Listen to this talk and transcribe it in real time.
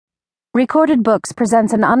Recorded Books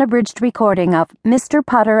presents an unabridged recording of Mr.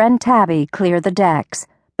 Putter and Tabby Clear the Decks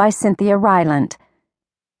by Cynthia Rylant.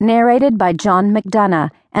 Narrated by John McDonough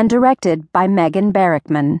and directed by Megan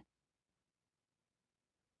Barrickman.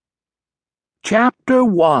 Chapter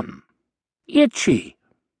 1. Itchy.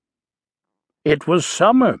 It was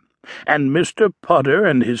summer, and Mr. Putter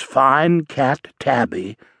and his fine cat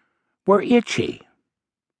Tabby were itchy.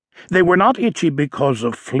 They were not itchy because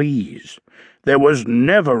of fleas. There was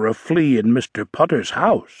never a flea in Mr. Putter's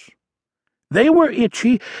house. They were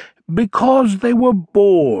itchy because they were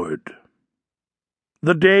bored.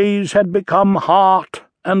 The days had become hot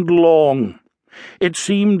and long. It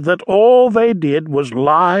seemed that all they did was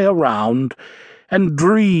lie around and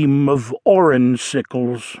dream of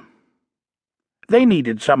orange-sickles. They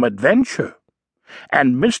needed some adventure,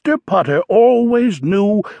 and Mr. Putter always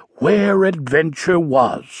knew where adventure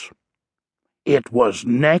was. It was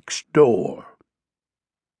next door.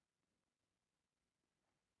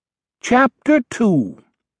 Chapter 2.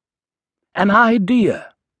 An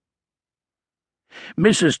Idea.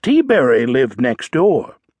 Mrs. Teaberry lived next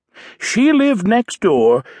door. She lived next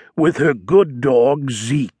door with her good dog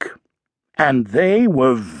Zeke, and they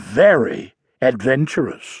were very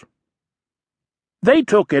adventurous. They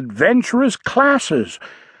took adventurous classes,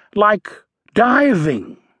 like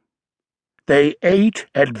diving. They ate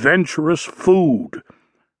adventurous food,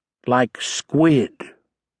 like squid.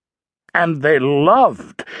 And they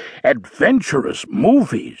loved adventurous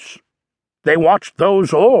movies. They watched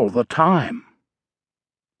those all the time.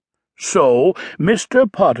 So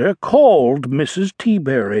Mr. Putter called Mrs.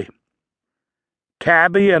 Teaberry.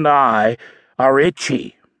 "Tabby and I are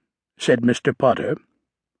itchy," said Mr. Putter.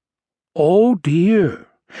 "Oh, dear,"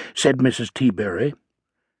 said Mrs. Teaberry.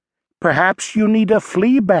 "Perhaps you need a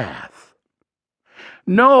flea bath."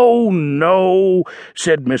 No,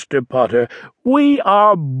 said Mr. Putter. "We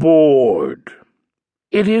are bored.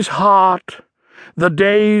 It is hot, the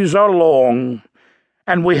days are long,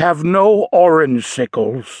 and we have no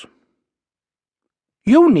orange-sickles."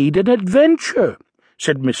 "You need an adventure,"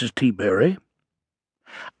 said Mrs. Teaberry.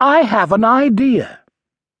 "I have an idea."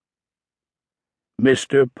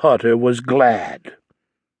 Mr. Putter was glad.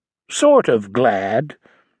 Sort of glad.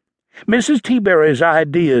 Mrs. Teaberry's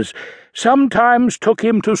ideas sometimes took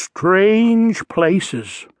him to strange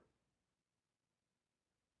places.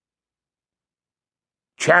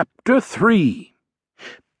 Chapter 3.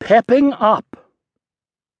 Pepping Up.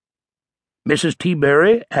 Mrs.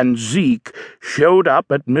 Teaberry and Zeke showed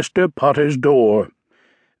up at Mr. Putter's door.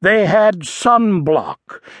 They had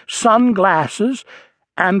sunblock, sunglasses,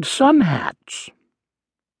 and sun hats.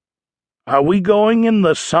 "Are we going in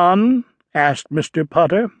the sun?" asked Mr.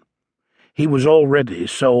 Putter. He was already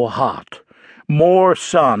so hot. More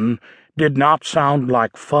sun did not sound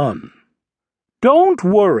like fun. "Don't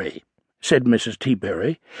worry," said Mrs.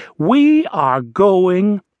 Teaberry. "We are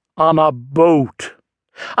going on a boat,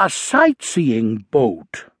 a sightseeing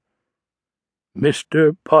boat."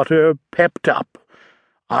 Mr. Putter pepped up.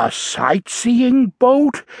 "A sightseeing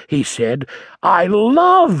boat?" he said. "I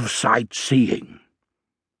love sightseeing."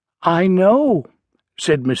 "I know,"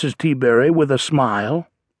 said Mrs. Teaberry with a smile.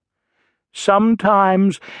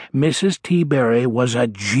 Sometimes Mrs. Teaberry was a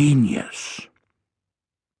genius.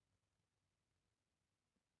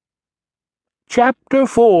 Chapter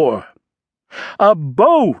 4. A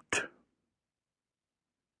Boat.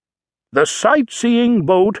 The sightseeing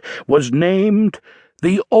boat was named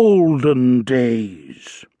the Olden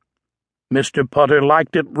Days. Mr. Putter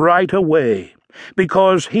liked it right away,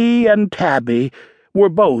 because he and Tabby were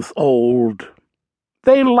both old.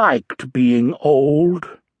 They liked being old.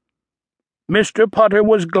 Mr. Putter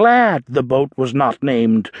was glad the boat was not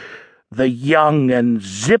named the Young and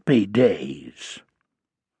Zippy Days.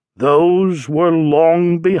 Those were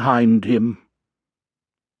long behind him.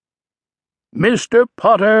 Mr.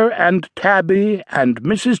 Putter and Tabby and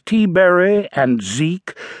Mrs. Teaberry and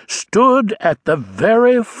Zeke stood at the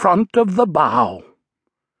very front of the bow.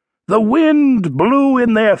 The wind blew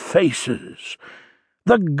in their faces.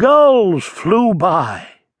 The gulls flew by.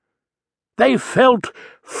 They felt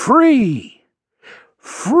free.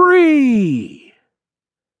 Free!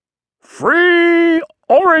 "Free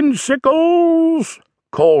orange-sickles!"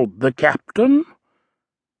 called the captain.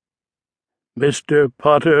 Mr.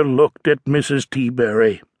 Putter looked at Mrs.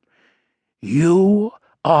 Teaberry. "You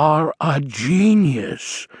are a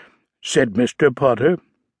genius," said Mr. Putter.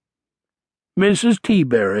 Mrs.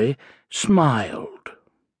 Teaberry smiled.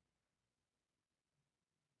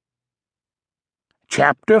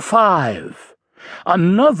 Chapter 5.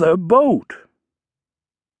 Another Boat.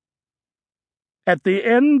 At the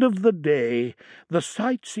end of the day, the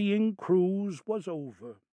sightseeing cruise was over.